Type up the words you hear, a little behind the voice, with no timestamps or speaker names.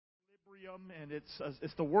Equilibrium, and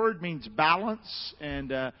it's the word means balance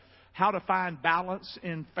and how to find balance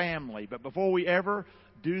in family. But before we ever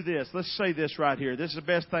do this, let's say this right here. This is the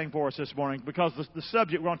best thing for us this morning because the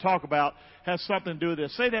subject we're going to talk about has something to do with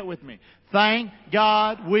this. Say that with me. Thank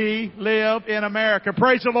God we live in America.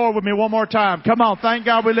 Praise the Lord with me one more time. Come on. Thank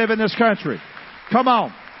God we live in this country. Come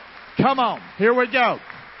on. Come on. Here we go.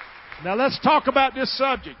 Now let's talk about this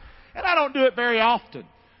subject. And I don't do it very often.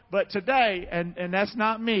 But today, and that's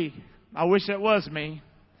not me. I wish that was me.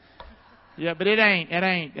 Yeah, but it ain't.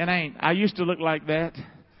 I used to look like that.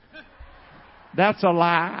 That's a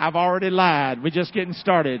lie. I've already lied. We're just getting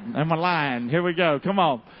started. I'm lying. Here we go. Come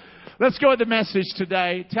on. Let's go with the message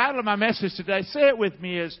today. Title of my message today, say it with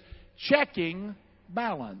me, is Checking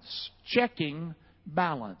Balance. Checking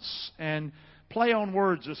Balance. And play on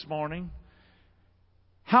words this morning.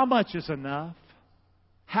 How much is enough?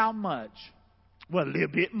 How much? Well, a little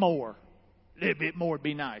bit more. A little bit more would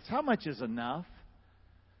be nice. How much is enough?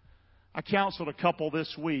 I counseled a couple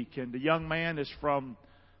this week, and the young man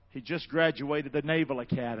he just graduated the Naval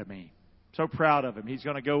Academy. So proud of him. He's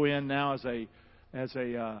going to go in now as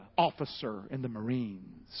a officer in the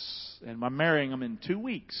Marines. And I'm marrying him in 2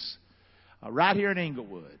 weeks, right here in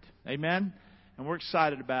Inglewood. Amen? And we're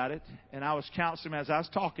excited about it. And I was counseling him as I was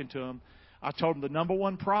talking to him. I told him the number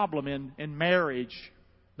one problem in marriage,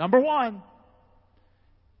 number one,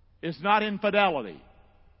 is not infidelity.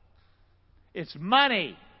 It's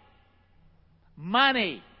money.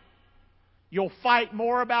 Money. You'll fight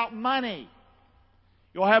more about money.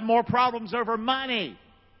 You'll have more problems over money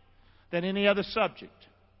than any other subject.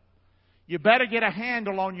 You better get a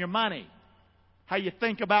handle on your money, how you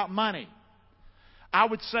think about money. I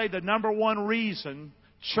would say the number one reason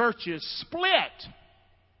churches split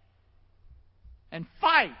and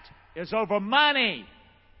fight is over money.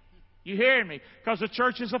 You hearing me? Because the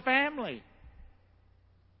church is a family.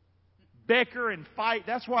 Bicker and fight.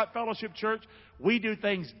 That's why at Fellowship Church, we do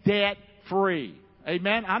things debt-free.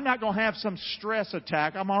 Amen? I'm not going to have some stress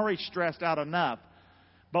attack. I'm already stressed out enough.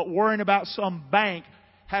 But worrying about some bank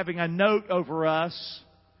having a note over us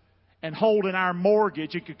and holding our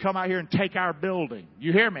mortgage, it could come out here and take our building.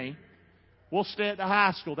 You hear me? We'll stay at the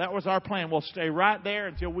high school. That was our plan. We'll stay right there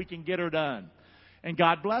until we can get her done. And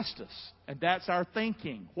God blessed us. And that's our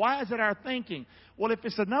thinking. Why is it our thinking? Well, if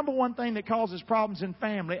it's the number one thing that causes problems in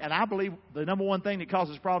family, and I believe the number one thing that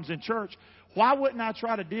causes problems in church, why wouldn't I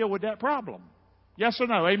try to deal with that problem? Yes or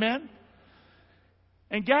no? Amen?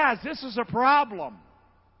 And guys, this is a problem.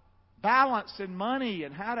 Balance in money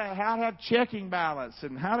and how to have checking balance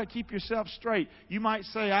and how to keep yourself straight. You might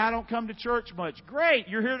say, I don't come to church much. Great.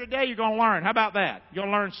 You're here today. You're going to learn. How about that? You're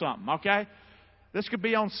going to learn something, okay? This could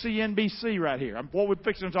be on CNBC right here. What we're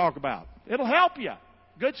fixing to talk about. It'll help you.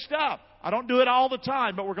 Good stuff. I don't do it all the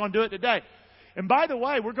time, but we're going to do it today. And by the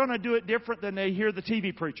way, we're going to do it different than they hear the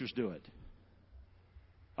TV preachers do it.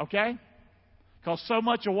 Okay? Because so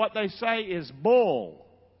much of what they say is bull.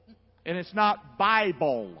 And it's not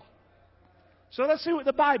Bible. So let's see what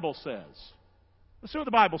the Bible says. Let's see what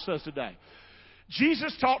the Bible says today.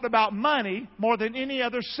 Jesus talked about money more than any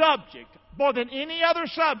other subject. More than any other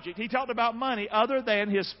subject, He talked about money other than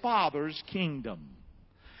His Father's kingdom.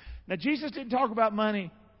 Now, Jesus didn't talk about money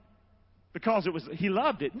because He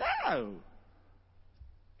loved it. No.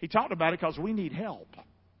 He talked about it because we need help.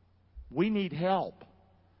 We need help.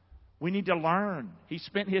 We need to learn. He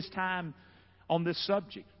spent His time on this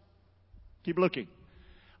subject. Keep looking.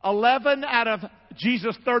 11 out of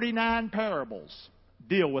Jesus' 39 parables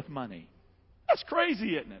deal with money. That's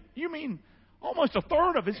crazy, isn't it? You mean almost a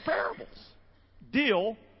third of His parables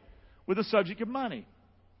deal with the subject of money.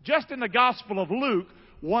 Just in the Gospel of Luke,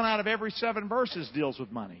 1 out of every 7 verses deals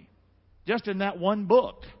with money. Just in that one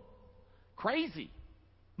book. Crazy.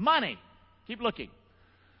 Money. Keep looking.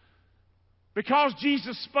 Because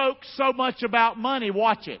Jesus spoke so much about money,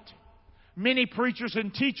 watch it. Many preachers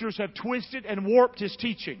and teachers have twisted and warped His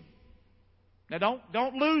teaching. Now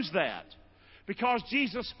don't lose that. Because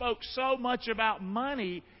Jesus spoke so much about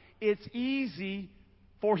money, it's easy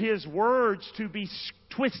for His words to be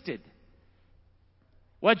twisted.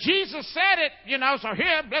 Well, Jesus said it, so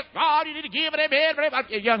here, bless God, you need to give it,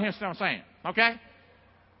 amen. You understand what I'm saying, okay?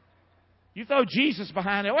 You throw Jesus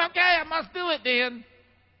behind it. Well, okay, I must do it then.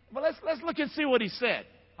 Well, let's look and see what He said,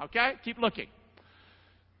 okay? Keep looking.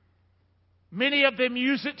 Many of them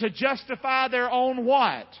use it to justify their own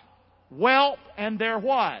what? Wealth and their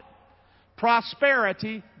what?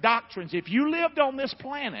 Prosperity doctrines. If you lived on this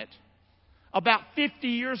planet about 50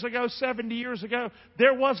 years ago, 70 years ago,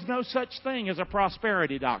 there was no such thing as a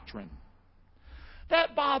prosperity doctrine.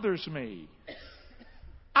 That bothers me.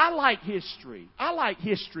 I like history. I like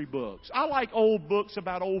history books. I like old books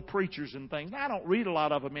about old preachers and things. Now, I don't read a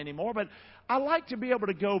lot of them anymore, but I like to be able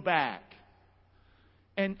to go back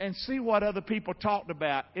and see what other people talked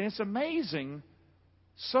about. And it's amazing,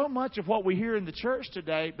 so much of what we hear in the church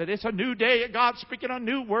today, but it's a new day, God's speaking a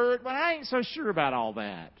new word, but I ain't so sure about all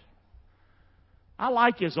that. I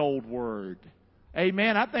like His old word.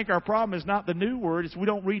 Amen. I think our problem is not the new word, it's we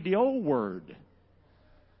don't read the old word.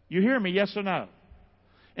 You hear me, yes or no?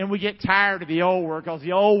 And we get tired of the old word because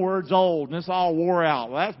the old word's old and it's all wore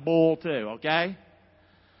out. Well, that's bull too, okay?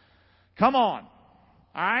 Come on.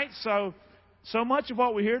 All right? So much of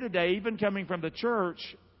what we hear today, even coming from the church,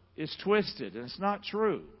 is twisted and it's not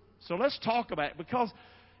true. So let's talk about it because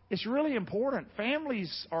it's really important.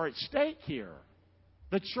 Families are at stake here.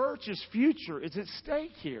 The church's future is at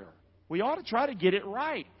stake here. We ought to try to get it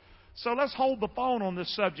right. So let's hold the phone on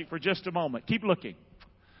this subject for just a moment. Keep looking.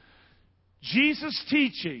 Jesus'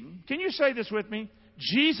 teaching, can you say this with me?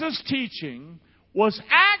 Jesus' teaching was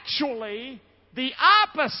actually the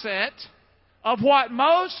opposite of what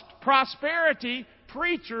most prosperity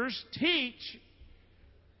preachers teach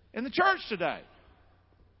in the church today.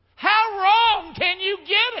 How wrong can you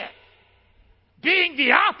get it? Being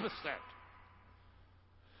the opposite.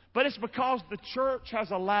 But it's because the church has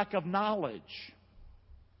a lack of knowledge.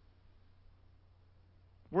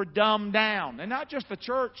 We're dumbed down. And not just the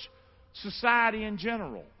church, society in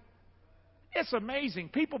general. It's amazing.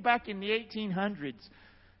 People back in the 1800s,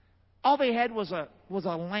 all they had was a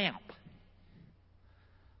lamp.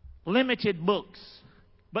 Limited books.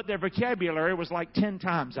 But their vocabulary was like 10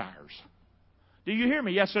 times ours. Do you hear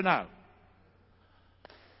me? Yes or no?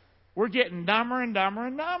 We're getting dumber and dumber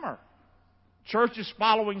and dumber. Church is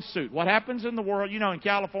following suit. What happens in the world, in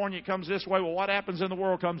California it comes this way. Well, what happens in the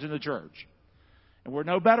world comes in the church. And we're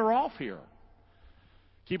no better off here.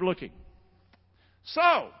 Keep looking.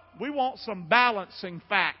 So, we want some balancing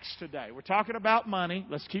facts today. We're talking about money.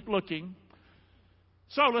 Let's keep looking.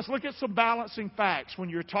 So, let's look at some balancing facts. When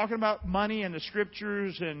you're talking about money and the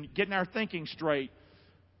Scriptures and getting our thinking straight,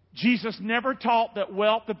 Jesus never taught that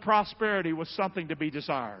wealth and prosperity was something to be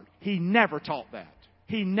desired. He never taught that.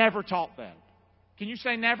 He never taught that. Can you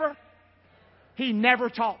say never? He never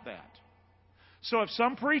taught that. So if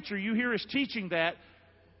some preacher you hear is teaching that,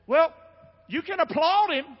 well, you can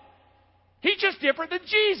applaud him. He's just different than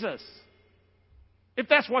Jesus. If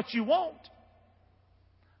that's what you want.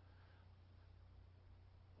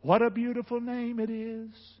 What a beautiful name it is.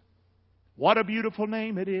 What a beautiful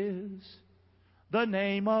name it is. The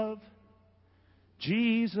name of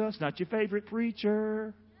Jesus, not your favorite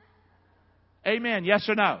preacher. Amen. Yes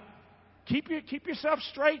or no? Keep yourself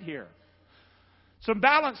straight here. Some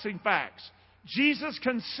balancing facts. Jesus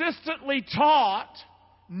consistently taught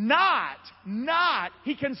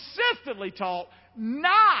he consistently taught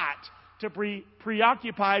not to be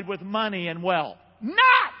preoccupied with money and wealth. Not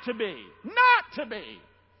to be.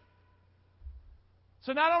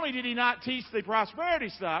 So not only did He not teach the prosperity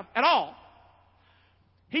stuff at all,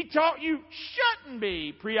 He taught you shouldn't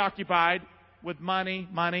be preoccupied with money,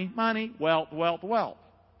 wealth.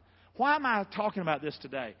 Why am I talking about this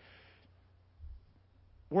today?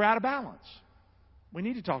 We're out of balance. We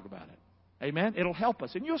need to talk about it. Amen? It'll help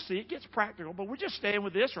us. And you'll see it gets practical, but we're just staying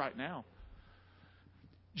with this right now.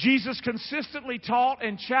 Jesus consistently taught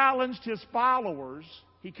and challenged His followers.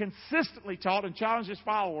 He consistently taught and challenged His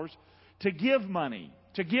followers to give money,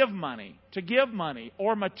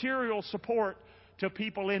 or material support to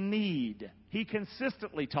people in need. He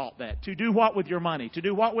consistently taught that. To do what with your money? To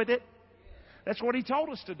do what with it? That's what He told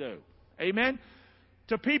us to do. Amen?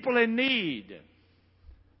 To people in need.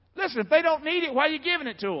 Listen, if they don't need it, why are you giving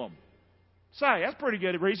it to them? Say, that's pretty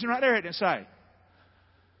good reason right there, isn't it? Say.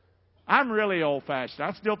 I'm really old-fashioned.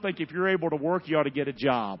 I still think if you're able to work, you ought to get a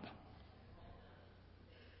job.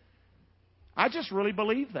 I just really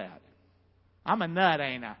believe that. I'm a nut,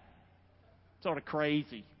 ain't I? Sort of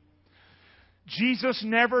crazy. Jesus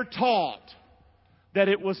never taught that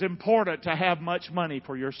it was important to have much money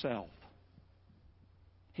for yourself.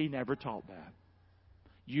 He never taught that.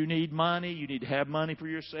 You need money. You need to have money for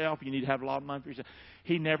yourself. You need to have a lot of money for yourself.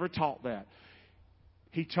 He never taught that.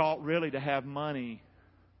 He taught really to have money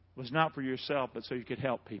was not for yourself, but so you could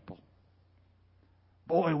help people.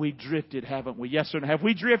 Boy, we drifted, haven't we? Yes or no? Have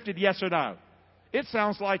we drifted, yes or no? It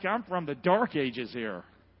sounds like I'm from the Dark Ages here.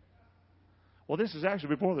 Well, this is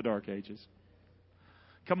actually before the Dark Ages.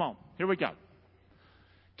 Come on, here we go.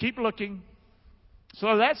 Keep looking.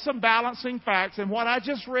 So that's some balancing facts. And what I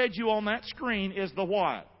just read you on that screen is the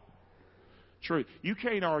what? Truth. You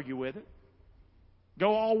can't argue with it.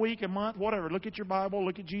 Go all week, a month, whatever. Look at your Bible.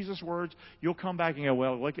 Look at Jesus' words. You'll come back and go,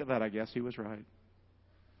 well, look at that. I guess he was right.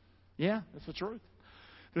 Yeah, that's the truth.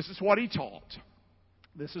 This is what He taught.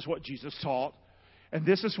 This is what Jesus taught. And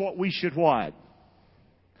this is what we should what?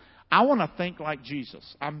 I want to think like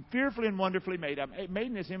Jesus. I'm fearfully and wonderfully made. I'm made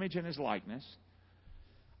in His image and His likeness.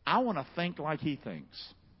 I want to think like He thinks.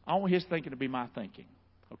 I want His thinking to be my thinking.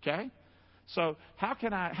 Okay? So how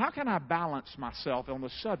can I balance myself on the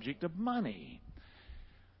subject of money?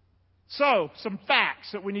 So, some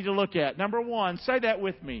facts that we need to look at. Number one, say that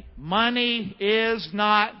with me. Money is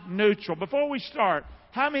not neutral. Before we start,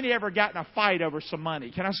 how many ever got in a fight over some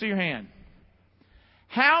money? Can I see your hand?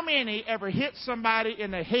 How many ever hit somebody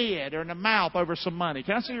in the head or in the mouth over some money?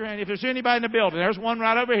 Can I see your hand? If there's anybody in the building, there's one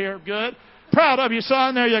right over here. Good. Proud of you,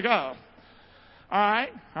 son. There you go. All right.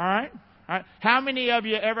 All right. All right. How many of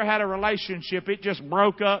you ever had a relationship, it just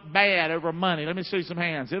broke up bad over money? Let me see some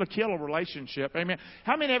hands. It'll kill a relationship. Amen.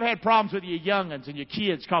 How many ever had problems with your young'uns and your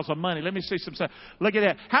kids because of money? Let me see some. Look at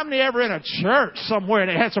that. How many ever in a church somewhere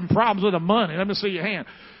that had some problems with the money? Let me see your hand.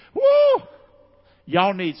 Woo!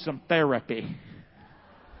 Y'all need some therapy.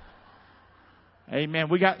 Amen.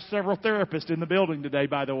 We got several therapists in the building today,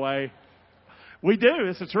 by the way. We do.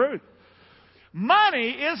 It's the truth.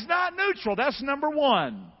 Money is not neutral. That's number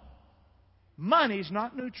one. Money's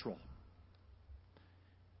not neutral.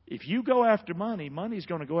 If you go after money, money's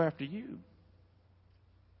going to go after you.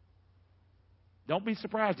 Don't be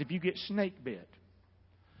surprised if you get snake bit.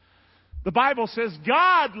 The Bible says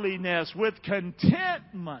godliness with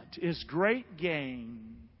contentment is great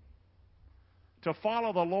gain. To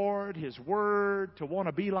follow the Lord, His Word, to want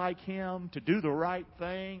to be like Him, to do the right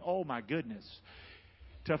thing. Oh my goodness.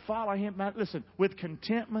 To follow Him. Man, listen, with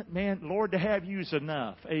contentment, man, Lord, to have you is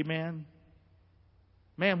enough. Amen.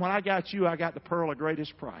 Man, when I got you, I got the pearl of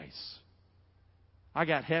greatest price. I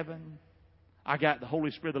got heaven. I got the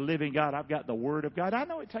Holy Spirit, the living God. I've got the Word of God. I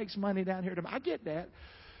know it takes money down here. I get that.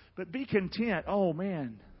 But be content. Oh,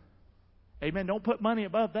 man. Amen. Don't put money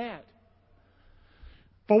above that.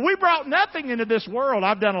 For we brought nothing into this world.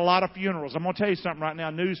 I've done a lot of funerals. I'm going to tell you something right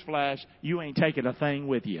now. Newsflash. You ain't taking a thing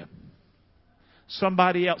with you.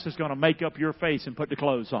 Somebody else is going to make up your face and put the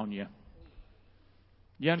clothes on you.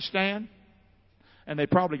 You understand? And they're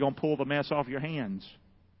probably going to pull the mess off your hands.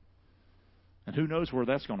 And who knows where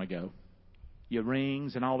that's going to go. Your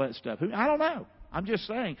rings and all that stuff. I don't know. I'm just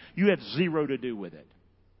saying, you have zero to do with it.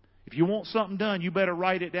 If you want something done, you better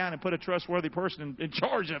write it down and put a trustworthy person in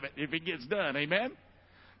charge of it if it gets done. Amen?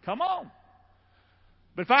 Come on.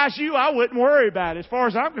 But if I was you, I wouldn't worry about it. As far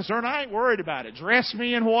as I'm concerned, I ain't worried about it. Dress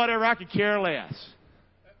me in whatever, I could care less.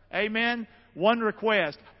 Amen? One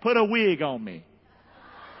request, put a wig on me.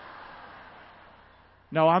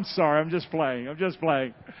 No, I'm sorry. I'm just playing.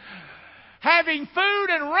 Having food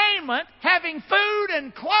and raiment, having food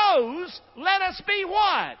and clothes, let us be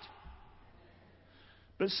what?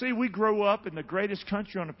 But see, we grow up in the greatest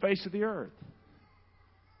country on the face of the earth.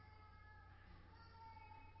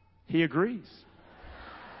 He agrees.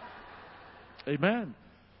 Amen.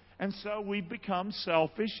 And so we become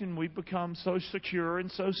selfish and we become so secure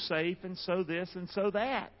and so safe and so this and so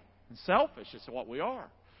that. And selfish is what we are.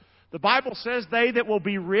 The Bible says they that will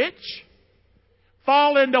be rich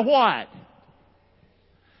fall into what?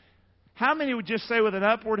 How many would just say with an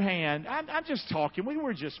upward hand, I'm just talking, we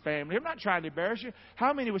were just family, I'm not trying to embarrass you.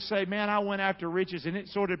 How many would say, man, I went after riches and it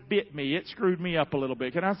sort of bit me, it screwed me up a little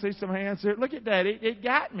bit. Can I see some hands there? Look at that, it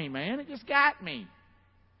got me, man, it just got me.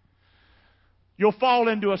 You'll fall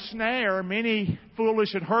into a snare, many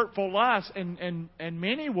foolish and hurtful lusts, and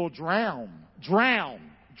many will drown.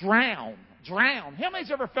 How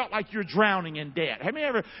many's ever felt like you're drowning in debt? How many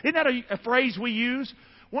ever? Isn't that a phrase we use?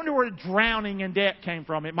 Wonder where drowning in debt came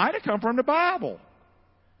from. It might have come from the Bible.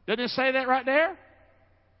 Doesn't it say that right there?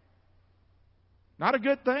 Not a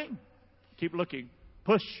good thing. Keep looking.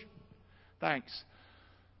 Push. Thanks.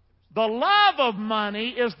 The love of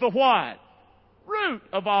money is the what? Root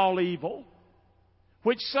of all evil,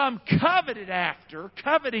 which some coveted after,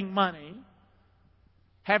 coveting money,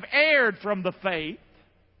 have erred from the faith.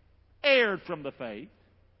 Erred from the faith.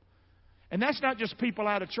 And that's not just people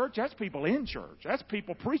out of church, that's people in church. That's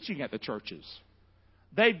people preaching at the churches.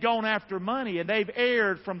 They've gone after money and they've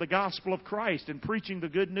erred from the gospel of Christ and preaching the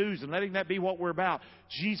good news and letting that be what we're about.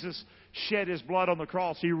 Jesus shed His blood on the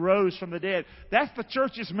cross. He rose from the dead. That's the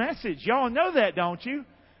church's message. Y'all know that, don't you?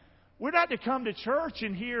 We're not to come to church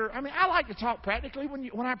and hear... I like to talk practically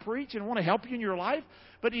when I preach and want to help you in your life.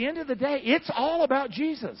 But at the end of the day, it's all about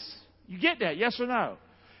Jesus. You get that, yes or no?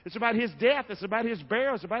 It's about His death. It's about His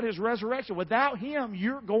burial. It's about His resurrection. Without Him,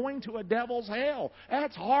 you're going to a devil's hell.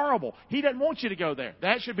 That's horrible. He doesn't want you to go there.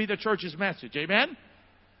 That should be the church's message. Amen?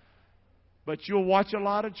 But you'll watch a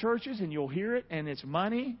lot of churches and you'll hear it, and it's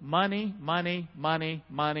money, money, money, money,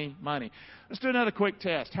 money, money. Let's do another quick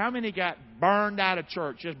test. How many got burned out of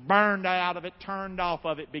church, just burned out of it, turned off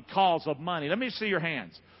of it because of money? Let me see your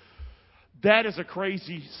hands. That is a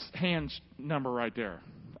crazy hands number right there.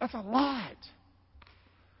 That's a lot.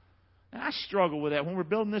 And I struggle with that. When we're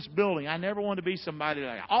building this building, I never want to be somebody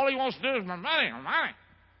like, all he wants to do is my money, my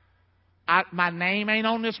money. My name ain't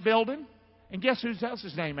on this building. And guess who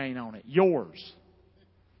else's name ain't on it? Yours.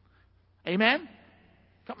 Amen?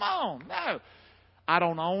 Come on. No. I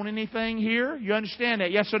don't own anything here. You understand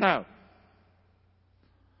that? Yes or no?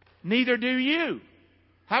 Neither do you.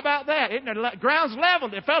 How about that? Isn't it grounds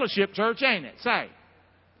leveled at Fellowship Church, ain't it? Say.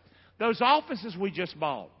 Those offices we just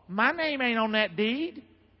bought. My name ain't on that deed.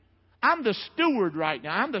 I'm the steward right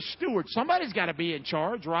now. I'm the steward. Somebody's got to be in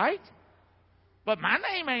charge, right? But my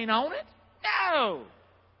name ain't on it. No.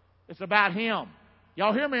 It's about Him.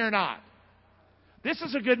 Y'all hear me or not? This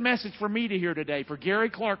is a good message for me to hear today, for Gary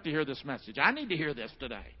Clark to hear this message. I need to hear this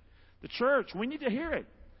today. The church, we need to hear it.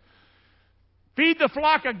 Feed the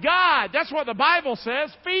flock of God. That's what the Bible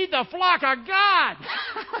says. Feed the flock of God.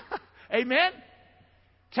 Amen?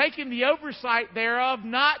 Taking the oversight thereof,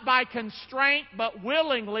 not by constraint, but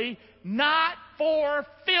willingly, not for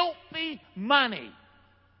filthy money.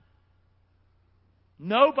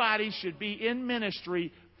 Nobody should be in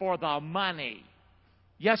ministry for the money.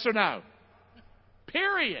 Yes or no?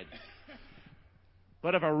 Period.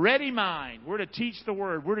 But of a ready mind, we're to teach the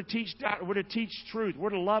Word. We're to teach truth. We're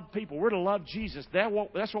to love people. We're to love Jesus.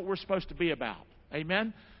 That's what we're supposed to be about.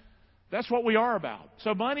 Amen? That's what we are about.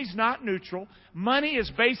 So money's not neutral. Money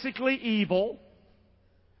is basically evil.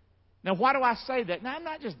 Now, why do I say that? Now, I'm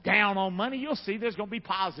not just down on money. You'll see there's going to be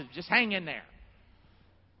positive. Just hang in there.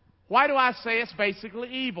 Why do I say it's basically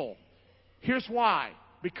evil? Here's why.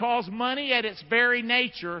 Because money at its very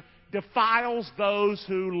nature defiles those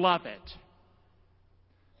who love it.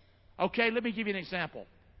 Okay, let me give you an example.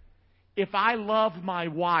 If I love my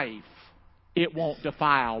wife, it won't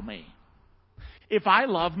defile me. If I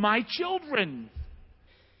love my children,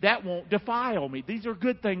 that won't defile me. These are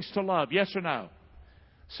good things to love, yes or no?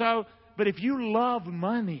 So, but if you love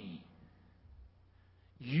money,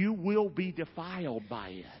 you will be defiled by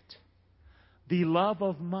it. The love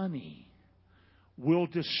of money will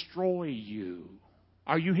destroy you.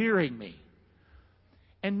 Are you hearing me?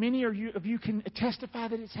 And many of you can testify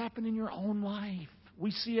that it's happened in your own life.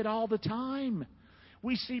 We see it all the time.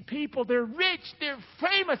 We see people, they're rich, they're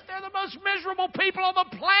famous, they're the most miserable people on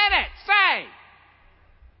the planet. Say!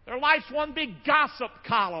 Their life's one big gossip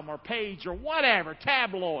column or page or whatever,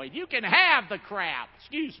 tabloid. You can have the crap.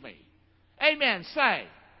 Excuse me. Amen. Say.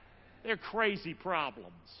 They're crazy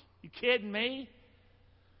problems. You kidding me?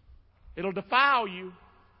 It'll defile you.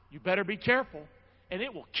 You better be careful. And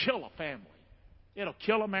it will kill a family. It'll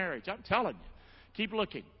kill a marriage. I'm telling you. Keep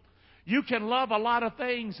looking. You can love a lot of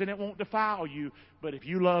things and it won't defile you. But if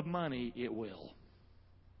you love money, it will.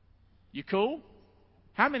 You cool?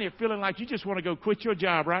 How many are feeling like you just want to go quit your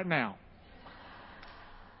job right now?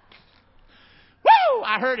 Woo!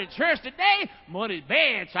 I heard at church today, money's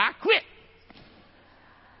bad, so I quit.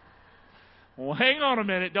 Well, hang on a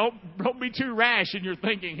minute. Don't be too rash in your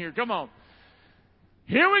thinking here. Come on.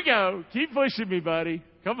 Here we go. Keep pushing me, buddy.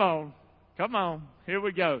 Come on. Come on. Here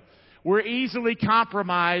we go. We're easily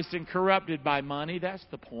compromised and corrupted by money. That's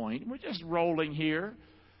the point. We're just rolling here.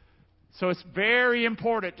 So it's very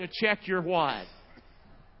important to check your what?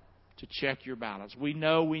 To check your balance. We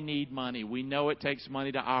know we need money. We know it takes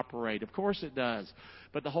money to operate. Of course it does.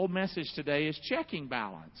 But the whole message today is checking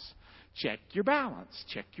balance. Check your balance.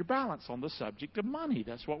 Check your balance on the subject of money.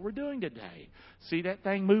 That's what we're doing today. See that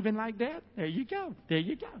thing moving like that? There you go. There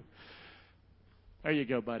you go. There you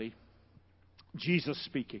go, buddy. Jesus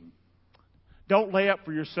speaking. Don't lay up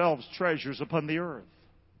for yourselves treasures upon the earth.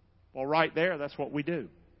 Well, right there, that's what we do.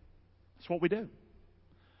 That's what we do.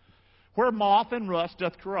 Where moth and rust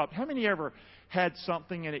doth corrupt. How many ever had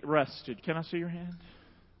something and it rusted? Can I see your hand?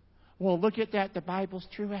 Well, look at that. The Bible's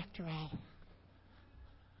true after all.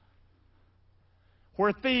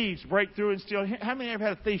 Where thieves break through and steal. How many ever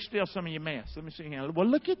had a thief steal some of your mess? Let me see your hand. Well,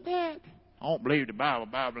 look at that. I don't believe the Bible.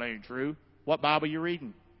 The Bible ain't true. What Bible you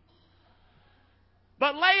reading?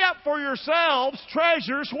 But lay up for yourselves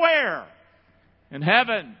treasures where? In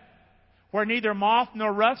heaven. Where neither moth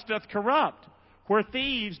nor rust doth corrupt. Where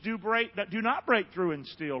thieves do not break through and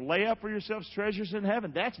steal. Lay up for yourselves treasures in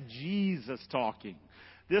heaven. That's Jesus talking.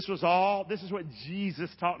 This is what Jesus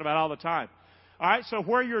talked about all the time. All right, so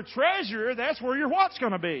where your treasure, that's where your what's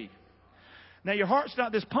going to be. Now, your heart's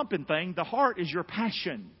not this pumping thing. The heart is your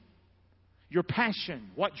passion. Your passion,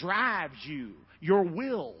 what drives you, your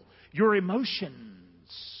will. Your emotions.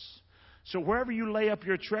 So wherever you lay up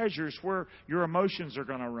your treasures, where your emotions are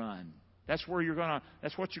going to run. That's what you're going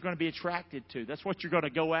to be attracted to. That's what you're going to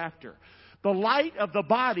go after. The light of the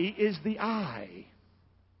body is the eye.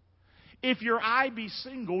 If your eye be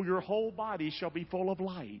single, your whole body shall be full of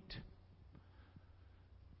light.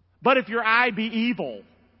 But if your eye be evil,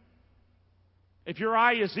 if your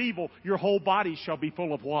eye is evil, your whole body shall be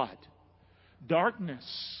full of what? Darkness.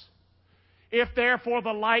 If therefore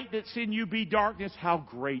the light that's in you be darkness, how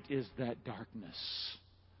great is that darkness?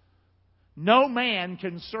 No man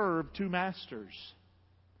can serve two masters.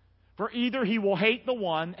 For either he will hate the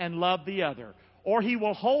one and love the other, or he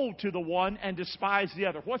will hold to the one and despise the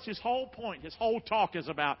other. What's his whole point? His whole talk is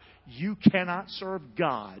about you cannot serve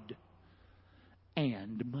God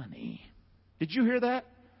and money. Did you hear that?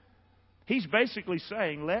 He's basically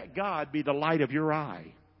saying, let God be the light of your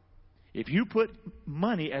eye. If you put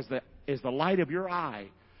money as the light of your eye,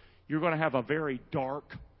 you're going to have a very dark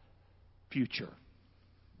future.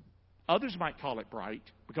 Others might call it bright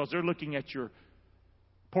because they're looking at your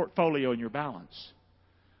portfolio and your balance.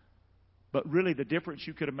 But really the difference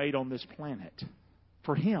you could have made on this planet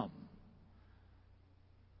for Him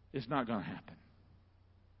is not going to happen.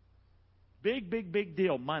 Big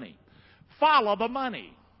deal, money. Follow the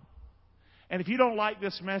money. And if you don't like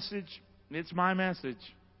this message, it's my message.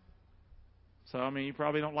 So, you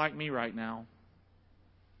probably don't like me right now.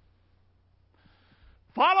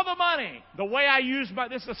 Follow the money. The way I use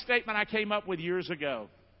this is a statement I came up with years ago.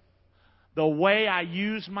 The way I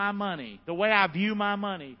use my money, the way I view my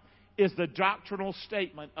money, is the doctrinal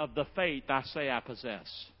statement of the faith I say I possess.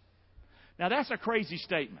 Now, that's a crazy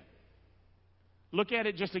statement. Look at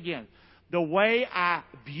it just again. The way I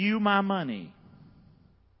view my money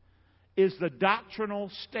is the doctrinal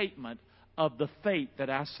statement of the faith that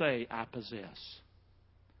I say I possess.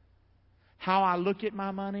 How I look at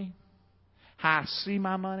my money, how I see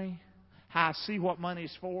my money, how I see what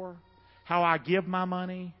money's for, how I give my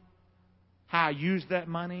money, how I use that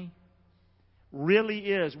money, really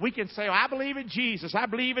is. We can say, I believe in Jesus. I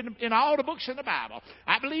believe in all the books in the Bible.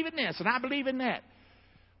 I believe in this and I believe in that.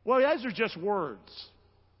 Well, those are just words.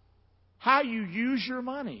 How you use your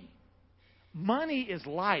money. Money is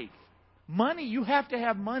life. Money, you have to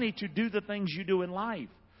have money to do the things you do in life.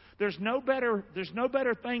 There's no better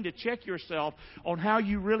thing to check yourself on how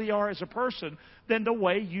you really are as a person than the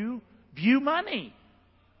way you view money.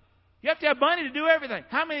 You have to have money to do everything.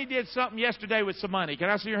 How many did something yesterday with some money? Can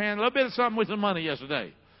I see your hand? A little bit of something with some money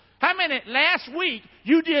yesterday. How many last week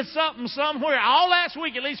you did something somewhere? All last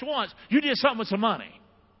week at least once you did something with some money.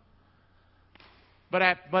 But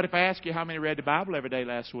if I ask you how many read the Bible every day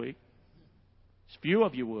last week, a few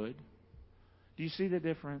of you would. Do you see the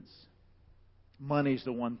difference? Money's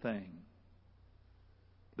the one thing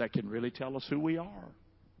that can really tell us who we are.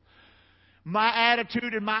 My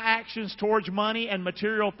attitude and my actions towards money and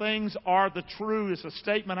material things are the true. It's a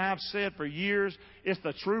statement I've said for years. It's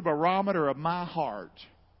the true barometer of my heart.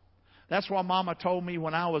 That's why Mama told me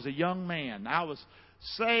when I was a young man. I was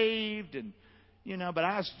saved but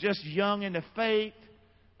I was just young in the faith.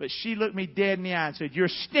 But she looked me dead in the eye and said, "You're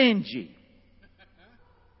stingy."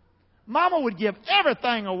 Mama would give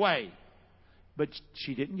everything away. But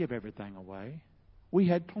she didn't give everything away. We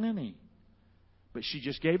had plenty. But she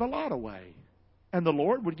just gave a lot away. And the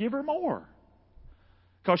Lord would give her more.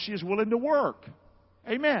 Because she is willing to work.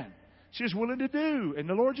 Amen. She is willing to do. And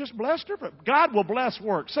the Lord just blessed her. God will bless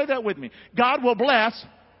work. Say that with me. God will bless.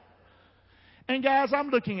 And guys, I'm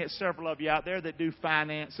looking at several of you out there that do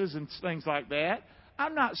finances and things like that.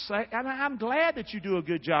 I'm glad that you do a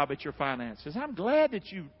good job at your finances. I'm glad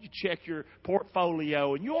that you check your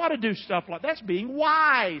portfolio. And you ought to do stuff like that. That's being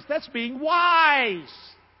wise. That's being wise.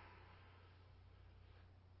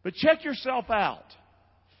 But check yourself out.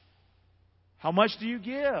 How much do you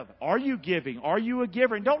give? Are you giving? Are you a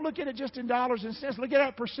giver? And don't look at it just in dollars and cents. Look at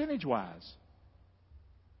it percentage-wise.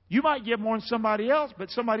 You might give more than somebody else, but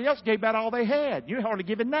somebody else gave out all they had. You're hardly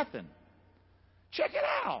giving nothing. Check it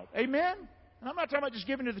out. Amen? And I'm not talking about just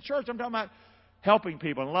giving to the church. I'm talking about helping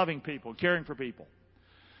people and loving people, caring for people.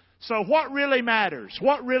 So what really matters?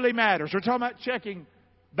 What really matters? We're talking about checking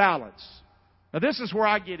balance. Now this is where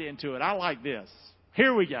I get into it. I like this.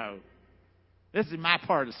 Here we go. This is my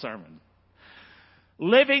part of the sermon.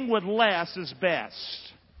 Living with less is best.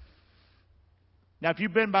 Now, if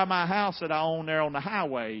you've been by my house that I own there on the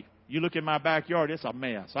highway, you look in my backyard, it's a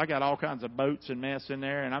mess. I got all kinds of boats and mess in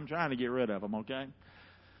there, and I'm trying to get rid of them, okay?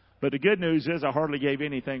 But the good news is I hardly gave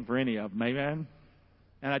anything for any of them, amen?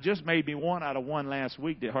 And I just made me one out of one last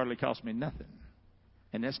week that hardly cost me nothing.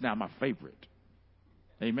 And that's now my favorite.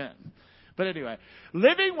 Amen. But anyway,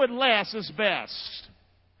 living with less is best.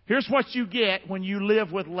 Here's what you get when you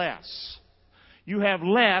live with less. You have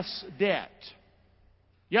less debt.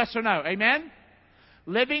 Yes or no? Amen?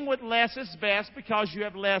 Living with less is best because you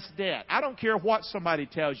have less debt. I don't care what somebody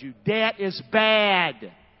tells you. Debt is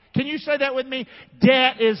bad. Can you say that with me?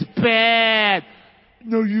 Debt is bad.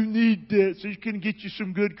 No, you need debt so you can get you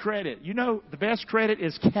some good credit. You know, the best credit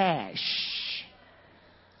is cash.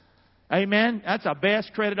 Amen? That's the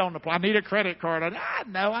best credit on the planet. I need a credit card.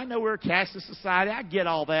 I know we're a cashless society. I get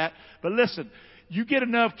all that. But listen, you get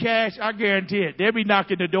enough cash, I guarantee it. They'll be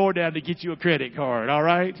knocking the door down to get you a credit card, all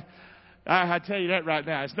right? I tell you that right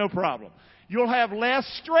now. It's no problem. You'll have less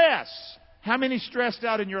stress. How many stressed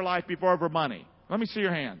out in your life before over money? Let me see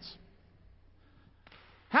your hands.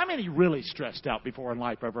 How many really stressed out before in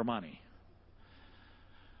life over money?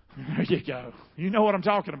 There you go. You know what I'm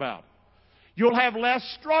talking about. You'll have less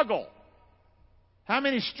struggle. How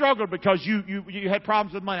many struggled because you had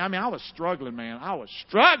problems with money? I mean, I was struggling, man. I was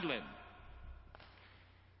struggling.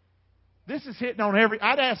 This is hitting on every...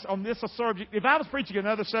 I'd ask on this a subject... If I was preaching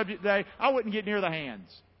another subject today, I wouldn't get near the hands.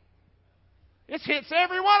 This hits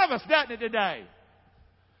every one of us, doesn't it, today?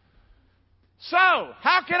 So,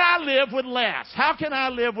 how can I live with less? How can I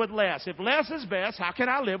live with less? If less is best, how can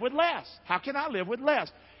I live with less? How can I live with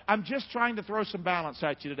less? I'm just trying to throw some balance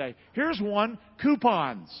at you today. Here's one.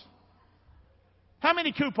 Coupons. How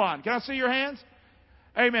many coupons? Can I see your hands?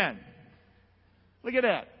 Amen. Look at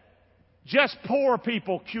that. Just poor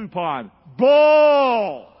people coupon.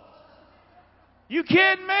 Bull! You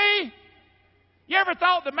kidding me? You ever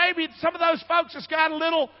thought that maybe some of those folks just got a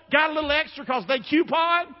little extra because they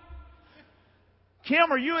coupon?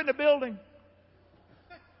 Kim, are you in the building?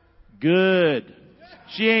 Good.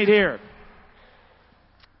 She ain't here.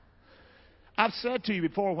 I've said to you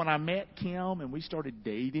before, when I met Kim and we started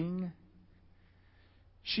dating,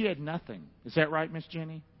 she had nothing. Is that right, Miss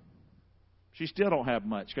Jenny? She still don't have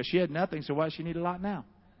much because she had nothing, so why does she need a lot now?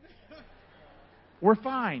 We're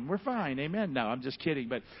fine. We're fine. Amen. No, I'm just kidding.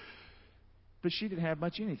 But she didn't have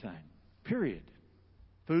much anything. Period.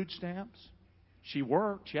 Food stamps. She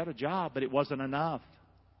worked. She had a job, but it wasn't enough.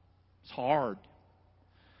 It's hard.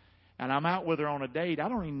 And I'm out with her on a date. I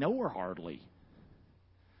don't even know her hardly.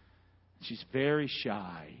 She's very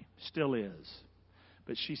shy. Still is.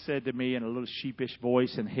 But she said to me in a little sheepish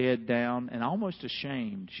voice and head down and almost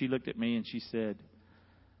ashamed, she looked at me and she said,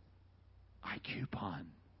 I coupon.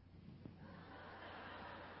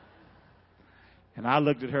 And I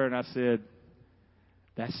looked at her and I said,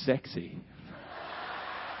 that's sexy.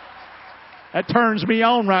 That turns me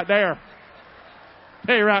on right there.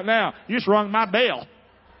 Tell you right now, you just rung my bell.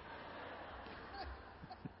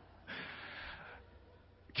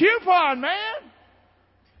 Coupon, man.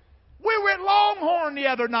 We were at Longhorn the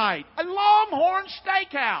other night. A Longhorn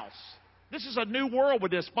Steakhouse. This is a new world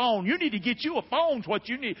with this phone. You need to get you a phone. Is what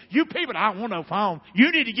you need. You people, I don't want no phone.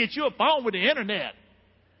 You need to get you a phone with the internet.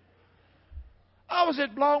 I was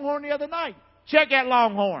at Longhorn the other night. Check that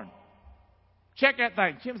Longhorn. Check that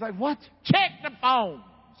thing. Kim's like, what? Check the phones.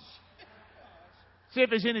 See if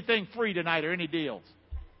there's anything free tonight or any deals.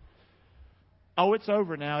 Oh, it's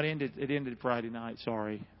over now. It ended Friday night.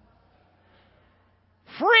 Sorry.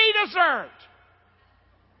 Free dessert.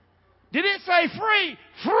 Did it say free?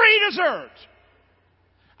 Free dessert.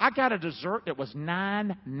 I got a dessert that was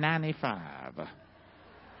 $9.95.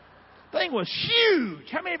 Thing was huge.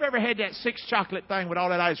 How many have ever had that 6 chocolate thing with all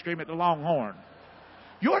that ice cream at the Longhorn?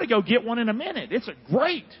 You ought to go get one in a minute. It's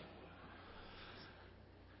great.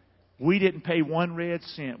 We didn't pay 1 red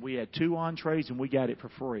cent. We had 2 entrees and we got it for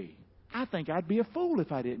free. I think I'd be a fool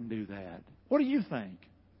if I didn't do that. What do you think?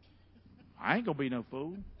 I ain't going to be no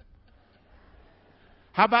fool.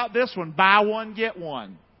 How about this one? Buy one, get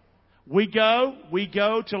one. We go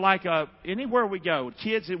to anywhere we go,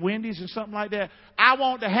 kids at Wendy's or something like that. I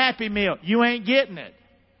want the Happy Meal. You ain't getting it.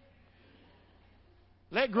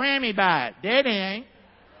 Let Grammy buy it. Daddy ain't.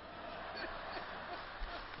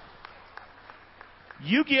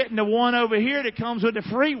 You getting the one over here that comes with the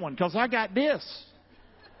free one because I got this.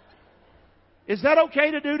 Is that okay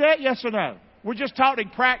to do that? Yes or no? We're just talking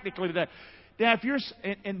practically today. Now, if you're,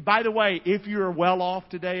 and by the way, if you're well off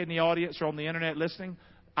today in the audience or on the internet listening,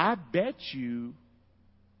 I bet you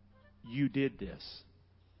did this.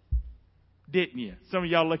 Didn't you? Some of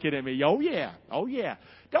y'all looking at me. Oh, yeah. Oh, yeah.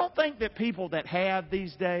 Don't think that people that have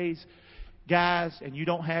these days, guys, and you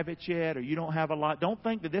don't have it yet or you don't have a lot, don't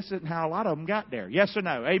think that this isn't how a lot of them got there. Yes or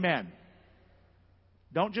no? Amen.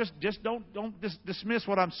 Don't don't dismiss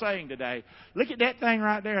what I'm saying today. Look at that thing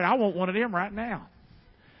right there, and I want one of them right now.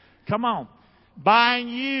 Come on. Buying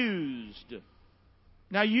used.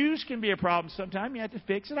 Now, used can be a problem sometimes. You have to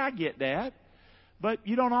fix it. I get that. But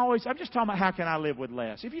you don't always, I'm just talking about how can I live with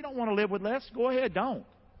less. If you don't want to live with less, go ahead, don't.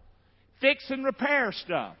 Fix and repair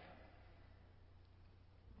stuff.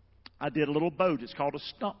 I did a little boat. It's called a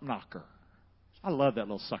stump knocker. I love that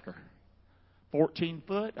little sucker. 14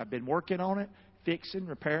 foot. I've been working on it, fixing,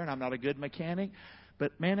 repairing. I'm not a good mechanic.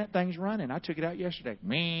 But, man, that thing's running. I took it out yesterday.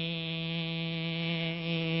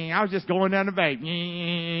 I was just going down the bay.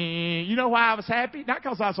 You know why I was happy? Not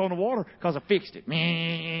because I was on the water, because I fixed it.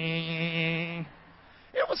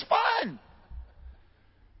 It was fun.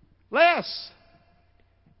 Less.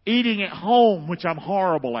 Eating at home, which I'm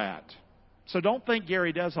horrible at. So don't think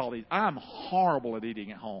Gary does all these. I'm horrible at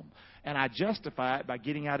eating at home. And I justify it by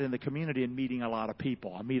getting out in the community and meeting a lot of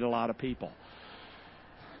people. I meet a lot of people.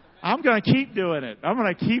 I'm going to keep doing it. I'm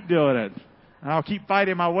going to keep doing it. And I'll keep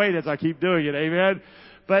fighting my weight as I keep doing it. Amen.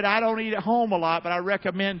 But I don't eat at home a lot, but I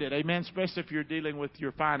recommend it. Amen. Especially if you're dealing with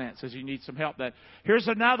your finances, you need some help. Here's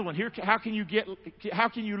another one. How can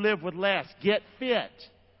you live with less? Get fit.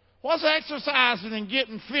 What's exercising and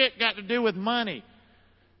getting fit got to do with money?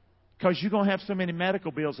 Because you're going to have so many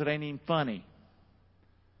medical bills that ain't even funny.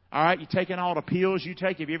 All right, you're taking all the pills you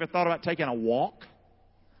take. Have you ever thought about taking a walk?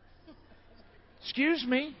 Excuse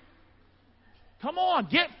me. Come on,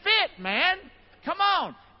 get fit, man. Come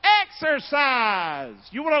on. Exercise.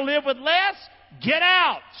 You want to live with less? Get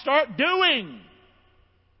out. Start doing.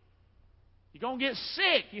 You're going to get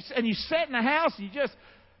sick. And you sit in the house and you just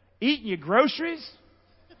eating your groceries.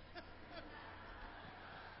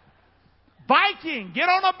 Biking. Get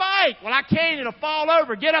on a bike. Well, I can't. It'll fall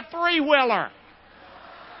over. Get a three-wheeler.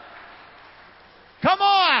 Come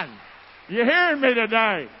on. You're hearing me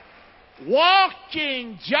today.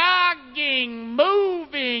 Walking, jogging,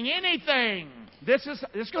 moving, anything. This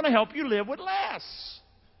is going to help you live with less.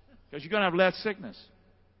 Because you're going to have less sickness.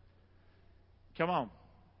 Come on.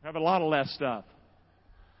 Have a lot of less stuff.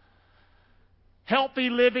 Healthy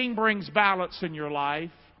living brings balance in your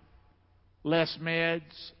life. Less meds,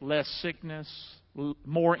 less sickness,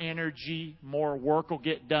 more energy, more work will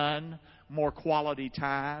get done, more quality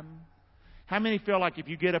time. How many feel like if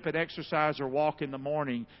you get up and exercise or walk in the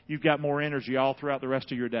morning, you've got more energy all throughout the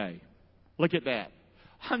rest of your day? Look at that.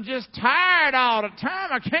 I'm just tired all the time.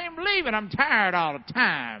 I can't believe it. I'm tired all the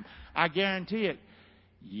time. I guarantee it.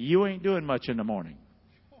 You ain't doing much in the morning.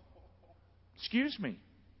 Excuse me.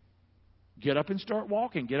 Get up and start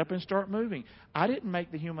walking. Get up and start moving. I didn't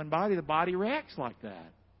make the human body. The body reacts like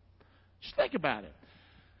that. Just think about it.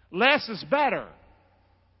 Less is better.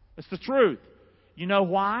 It's the truth. You know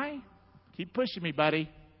why? Keep pushing me, buddy.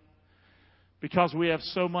 Because we have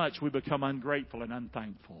so much, we become ungrateful and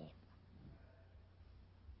unthankful.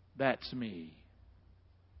 That's me.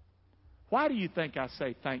 Why do you think I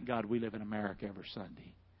say, thank God we live in America every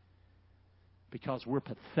Sunday? Because we're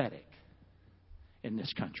pathetic in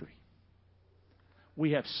this country.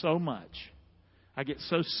 We have so much. I get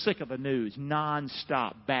so sick of the news,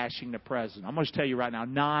 nonstop bashing the president. I'm going to tell you right now,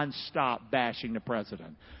 nonstop bashing the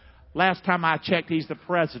president. Last time I checked, he's the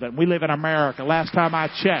president. We live in America. Last time I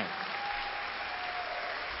checked.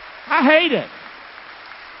 I hate it.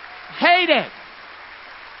 Hate it.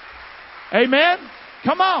 Amen?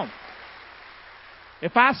 Come on.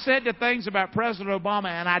 If I said the things about President Obama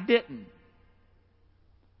and I didn't,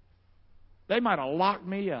 they might have locked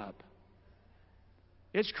me up.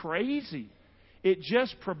 It's crazy. It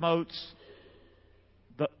just promotes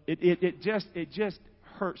it just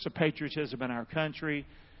hurts the patriotism in our country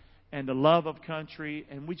and the love of country,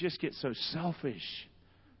 and we just get so selfish.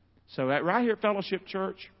 So right here at Fellowship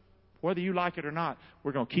Church, whether you like it or not,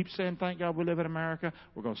 we're going to keep saying, thank God we live in America.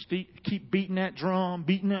 We're going to keep beating that drum,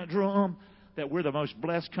 that we're the most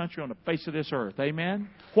blessed country on the face of this earth. Amen?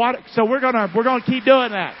 So we're going to keep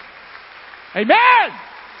doing that. Amen!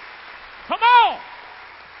 Come on!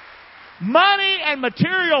 Money and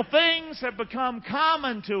material things have become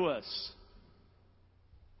common to us.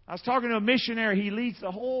 I was talking to a missionary. He leads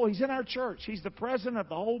he's in our church. He's the president of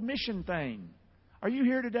the whole mission thing. Are you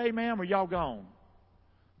here today, ma'am, or y'all gone?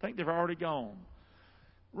 I think they've already gone.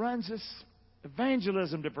 Runs this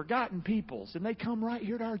evangelism to forgotten peoples, and they come right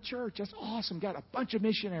here to our church. That's awesome. Got a bunch of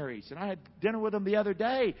missionaries, and I had dinner with them the other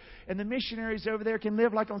day, and the missionaries over there can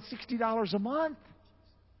live like on $60 a month.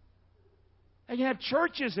 They can have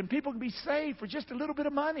churches, and people can be saved for just a little bit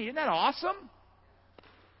of money. Isn't that awesome?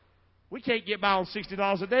 We can't get by on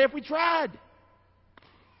 $60 a day if we tried.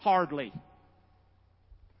 Hardly.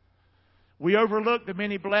 We overlook the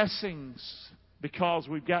many blessings because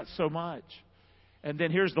we've got so much. And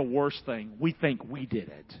then here's the worst thing. We think we did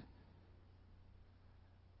it.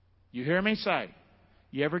 You hear me say?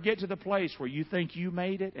 You ever get to the place where you think you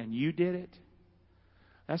made it and you did it?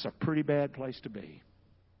 That's a pretty bad place to be.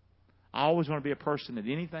 I always want to be a person that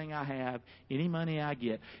anything I have, any money I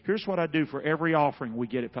get. Here's what I do for every offering we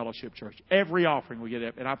get at Fellowship Church. Every offering we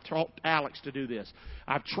get, and I've taught Alex to do this.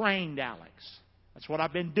 I've trained Alex. That's what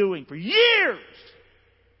I've been doing for years.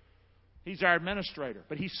 He's our administrator,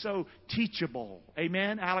 but he's so teachable.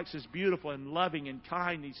 Amen? Alex is beautiful and loving and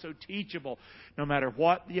kind. He's so teachable. No matter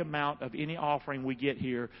what the amount of any offering we get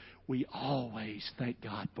here, we always thank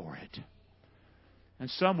God for it.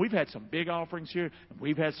 And we've had some big offerings here, and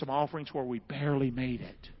we've had some offerings where we barely made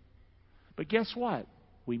it. But guess what?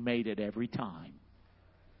 We made it every time.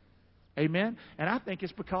 Amen? And I think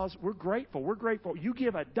it's because we're grateful. We're grateful. You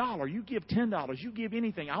give $1, you give $10, you give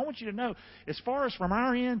anything. I want you to know, as far as from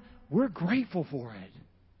our end, we're grateful for it.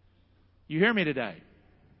 You hear me today?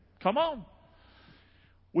 Come on.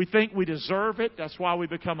 We think we deserve it. That's why we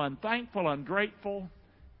become unthankful, ungrateful.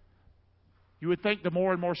 You would think the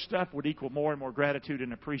more and more stuff would equal more and more gratitude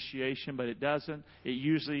and appreciation, but it doesn't. It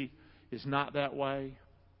usually is not that way.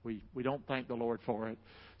 We don't thank the Lord for it.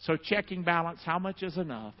 So checking balance, how much is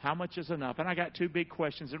enough? How much is enough? And I got 2 big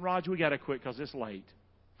questions. And Roger, we got to quit because it's late.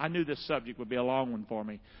 I knew this subject would be a long one for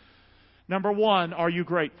me. Number 1, are you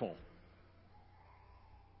grateful?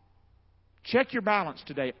 Check your balance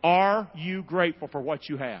today. Are you grateful for what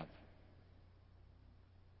you have?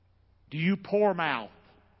 Do you pour mouth?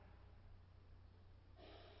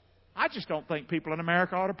 I just don't think people in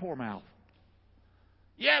America ought to pour mouth.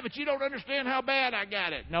 Yeah, but you don't understand how bad I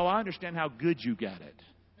got it. No, I understand how good you got it.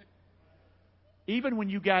 Even when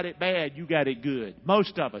you got it bad, you got it good.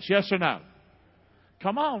 Most of us, yes or no?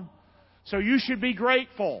 Come on. So you should be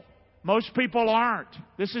grateful. Most people aren't.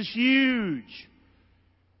 This is huge.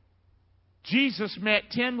 Jesus met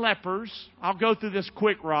 10 lepers. I'll go through this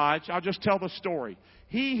quick, Raj. I'll just tell the story.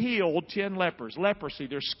 He healed 10 lepers. Leprosy,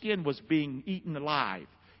 their skin was being eaten alive.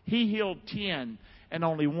 He healed 10, and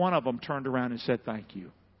only one of them turned around and said, thank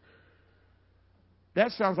you.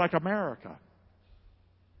 That sounds like America.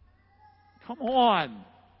 Come on.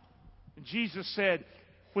 And Jesus said,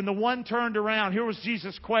 when the one turned around, here was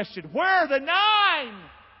Jesus' question, where are the 9?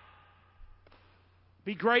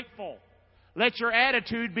 Be grateful. Let your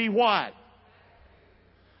attitude be what?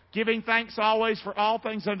 Giving thanks always for all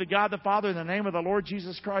things unto God the Father in the name of the Lord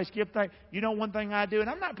Jesus Christ. Give thanks. You know one thing I do, and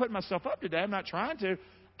I'm not putting myself up today. I'm not trying to.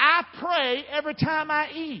 I pray every time I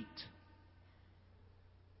eat.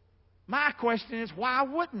 My question is, why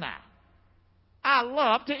wouldn't I? I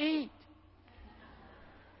love to eat.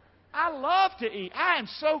 I love to eat. I am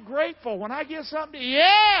so grateful when I get something to eat.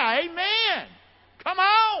 Yeah, amen. Come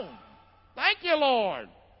on. Thank you, Lord.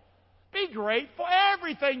 Be grateful for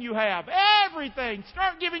everything you have. Everything.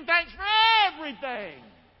 Start giving thanks for everything.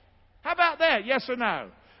 How about that? Yes or no?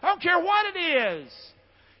 I don't care what it is.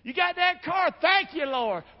 You got that car? Thank you,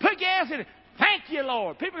 Lord. Put gas in it. Thank you,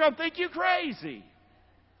 Lord. People are going to think you crazy.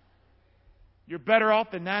 You're better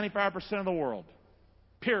off than 95% of the world.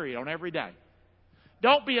 Period. On every day.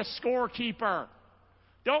 Don't be a scorekeeper.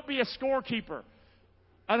 Don't be a scorekeeper.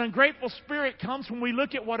 An ungrateful spirit comes when we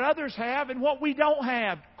look at what others have and what we don't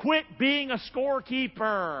have. Quit being a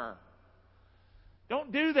scorekeeper.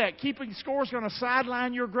 Don't do that. Keeping score is going to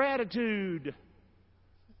sideline your gratitude.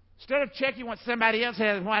 Instead of checking what somebody else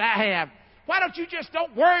has and what I have, why don't you just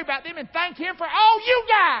don't worry about them and thank Him for all you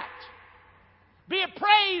got? Be a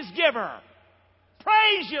praise giver.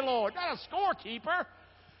 Praise you, Lord, not a scorekeeper.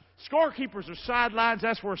 Scorekeepers are sidelines.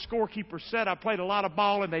 That's where a scorekeeper said, I played a lot of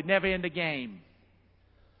ball and they'd never end a game.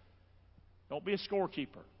 Don't be a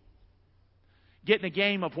scorekeeper. Get in the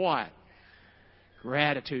game of what?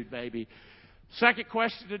 Gratitude, baby. Second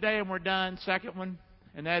question today, and we're done. Second one,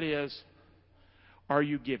 and that is, are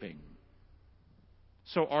you giving?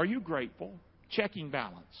 So are you grateful? Checking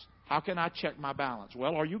balance. How can I check my balance?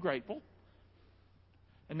 Well, are you grateful?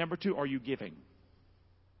 And number 2, are you giving?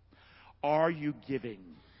 Are you giving?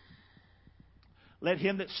 Let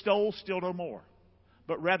him that stole steal no more,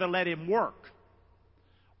 but rather let him work.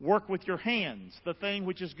 Work with your hands, the thing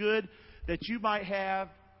which is good, that you might have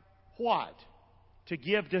what? To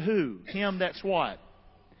give to who? Him that's what?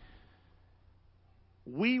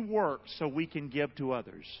 We work so we can give to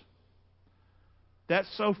others. That's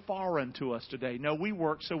so foreign to us today. No, we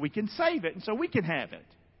work so we can save it and so we can have it.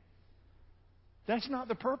 That's not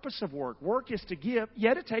the purpose of work. Work is to give,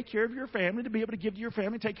 yeah, to take care of your family, to be able to give to your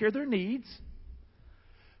family, take care of their needs.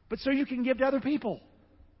 But so you can give to other people.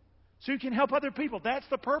 So you can help other people. That's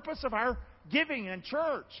the purpose of our giving in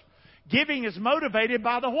church. Giving is motivated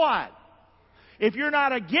by the what? If you're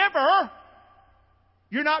not a giver,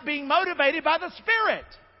 you're not being motivated by the Spirit.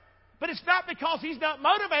 But it's not because He's not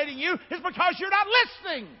motivating you. It's because you're not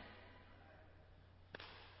listening.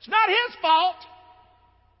 It's not His fault.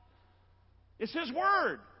 It's His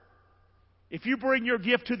Word. If you bring your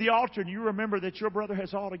gift to the altar and you remember that your brother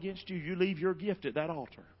has aught against you, you leave your gift at that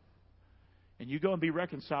altar. And you go and be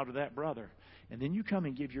reconciled to that brother. And then you come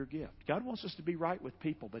and give your gift. God wants us to be right with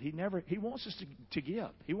people, but He wants us to give.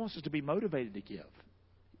 He wants us to be motivated to give.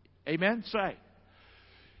 Amen? Say.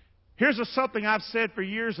 Here's something I've said for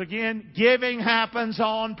years again. Giving happens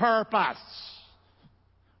on purpose.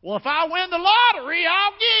 Well, if I win the lottery,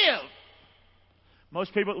 I'll give.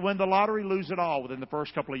 Most people that win the lottery lose it all within the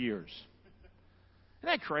first couple of years.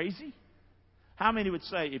 Isn't that crazy? How many would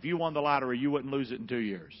say if you won the lottery, you wouldn't lose it in 2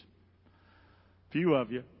 years? Few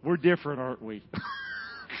of you. We're different, aren't we?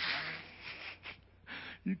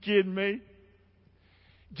 You kidding me?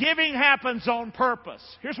 Giving happens on purpose.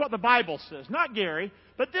 Here's what the Bible says. Not Gary,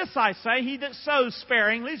 but this I say, he that sows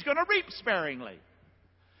sparingly is going to reap sparingly.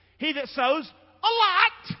 He that sows a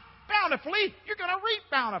lot, bountifully, you're going to reap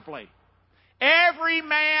bountifully. Every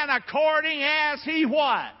man according as he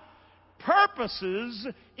what? Purposes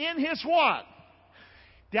in his what?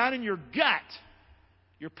 Down in your gut,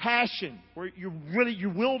 your passion, where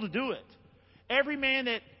your will to do it. Every man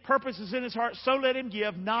that purposes in his heart, so let him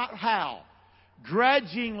give, not how?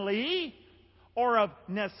 Grudgingly or of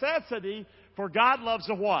necessity, for God loves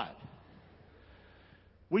a what?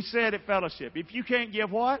 We said at fellowship, if you can't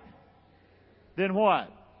give what? Then what?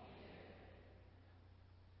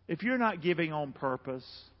 If you're not giving on purpose,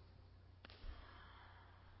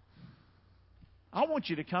 I want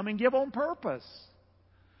you to come and give on purpose.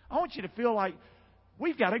 I want you to feel like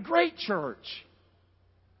we've got a great church.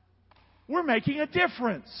 We're making a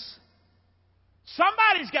difference.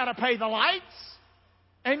 Somebody's got to pay the lights.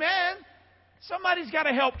 Amen. Somebody's got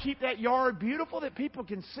to help keep that yard beautiful that people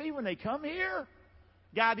can see when they come here.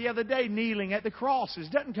 Guy the other day kneeling at the crosses.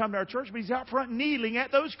 Doesn't come to our church, but he's out front kneeling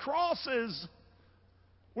at those crosses.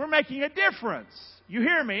 We're making a difference. You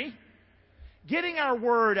hear me? Getting our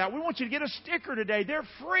word out. We want you to get a sticker today. They're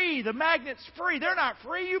free. The magnet's free. They're not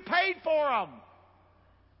free. You paid for them.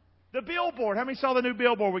 The billboard. How many saw the new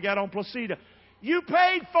billboard we got on Placida? You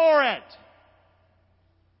paid for it.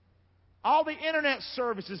 All the internet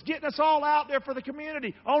services, getting us all out there for the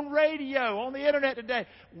community, on radio, on the internet today.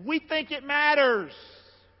 We think it matters.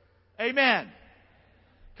 Amen.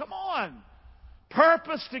 Come on.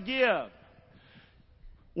 Purpose to give.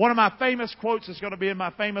 One of my famous quotes is going to be in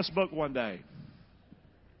my famous book one day.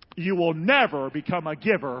 You will never become a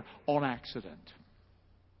giver on accident.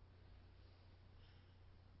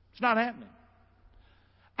 It's not happening.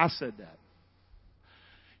 I said that.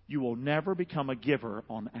 You will never become a giver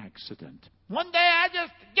on accident. One day I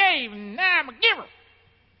just gave and now I'm a giver.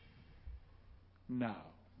 No.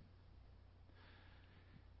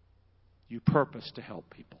 You purpose to help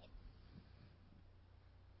people.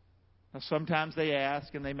 Now sometimes they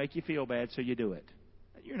ask and they make you feel bad, so you do it.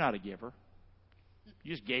 You're not a giver.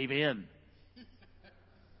 You just gave in.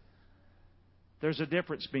 There's a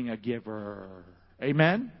difference being a giver.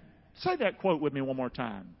 Amen? Say that quote with me one more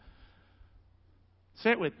time.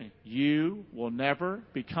 Say it with me. You will never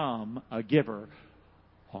become a giver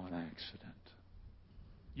on accident.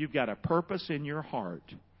 You've got a purpose in your heart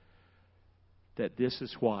that this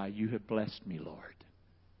is why you have blessed me, Lord,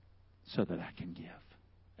 so that I can give.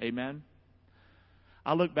 Amen?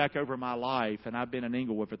 I look back over my life, and I've been in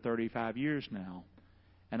Inglewood for 35 years now,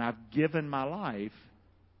 and I've given my life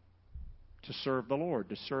to serve the Lord,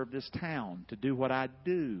 to serve this town, to do what I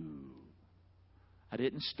do. I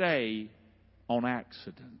didn't stay on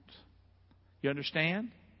accident. You understand?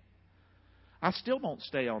 I still don't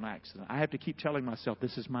stay on accident. I have to keep telling myself,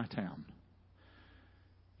 this is my town.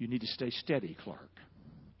 You need to stay steady, Clark.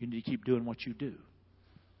 You need to keep doing what you do.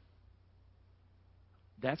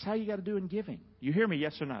 That's how you got to do in giving. You hear me,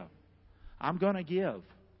 yes or no? I'm going to give.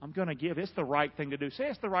 I'm going to give. It's the right thing to do. Say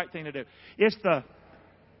it's the right thing to do. It's the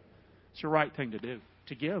right thing to do,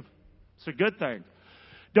 to give. It's a good thing.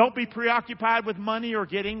 Don't be preoccupied with money or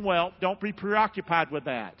getting wealth. Don't be preoccupied with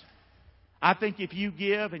that. I think if you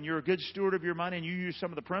give and you're a good steward of your money and you use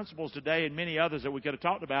some of the principles today and many others that we could have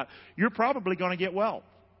talked about, you're probably going to get wealth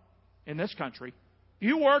in this country. If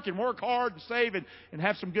you work and work hard and save and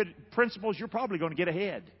have some good principles, you're probably going to get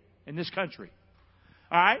ahead in this country.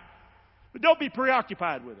 All right? But don't be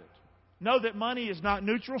preoccupied with it. Know that money is not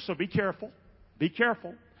neutral, so be careful. Be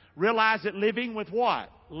careful. Realize that living with what?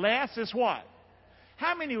 Less is what?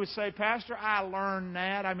 How many would say, Pastor, I learned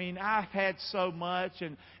that. I mean, I've had so much,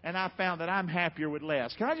 and I found that I'm happier with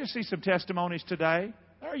less. Can I just see some testimonies today?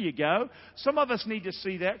 There you go. Some of us need to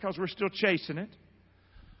see that because we're still chasing it.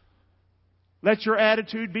 Let your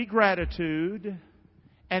attitude be gratitude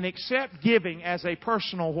and accept giving as a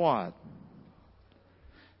personal what?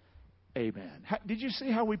 Amen. Did you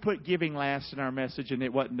see how we put giving last in our message, and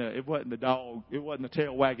it wasn't the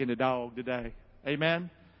tail wagging the dog today? Amen.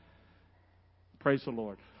 Praise the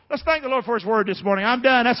Lord. Let's thank the Lord for His Word this morning. I'm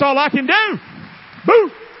done. That's all I can do.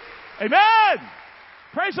 Boo! Amen.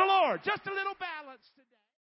 Praise the Lord. Just a little back.